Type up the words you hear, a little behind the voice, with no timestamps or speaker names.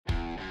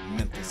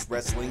Memphis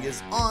Wrestling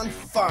is on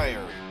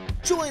fire.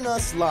 Join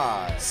us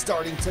live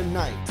starting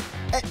tonight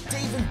at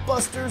Dave &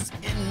 Buster's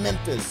in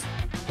Memphis.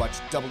 Watch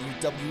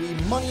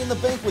WWE Money in the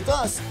Bank with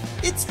us.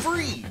 It's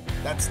free.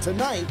 That's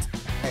tonight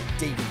at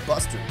Dave &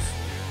 Buster's.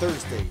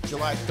 Thursday,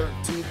 July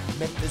 13th,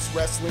 Memphis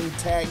Wrestling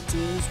tag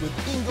teams with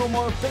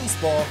Ingomar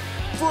Baseball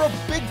for a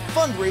big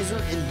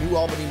fundraiser in New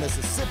Albany,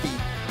 Mississippi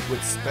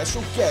with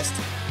special guest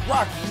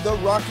Rockey the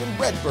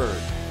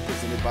Redbird,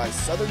 presented by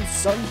Southern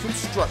Sun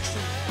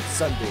Construction.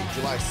 Sunday,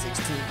 July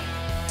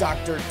 16th,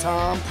 Dr.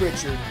 Tom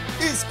Prichard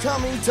is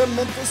coming to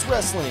Memphis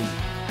Wrestling.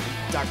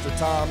 Meet Dr.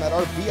 Tom at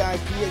our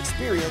VIP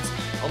experience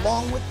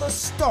along with the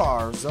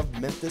stars of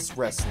Memphis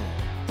Wrestling.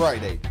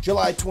 Friday,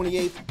 July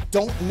 28th,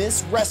 don't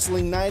miss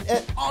Wrestling Night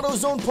at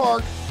AutoZone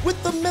Park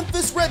with the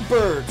Memphis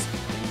Redbirds.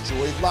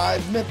 Enjoy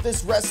live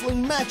Memphis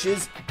Wrestling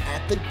matches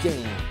at the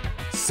game.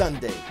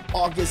 Sunday,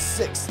 August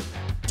 6th,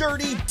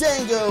 Dirty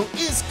Dango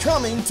is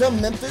coming to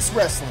Memphis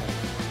Wrestling.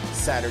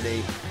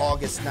 Saturday,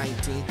 August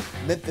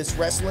 19th, Memphis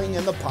Wrestling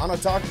and the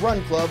Pontotoc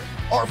Run Club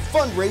are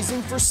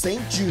fundraising for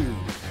St. Jude.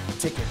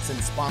 Tickets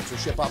and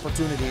sponsorship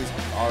opportunities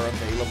are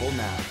available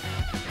now.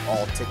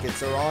 All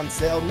tickets are on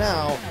sale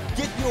now.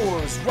 Get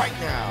yours right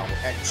now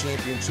at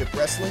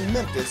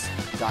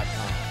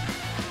championshipwrestlingmemphis.com.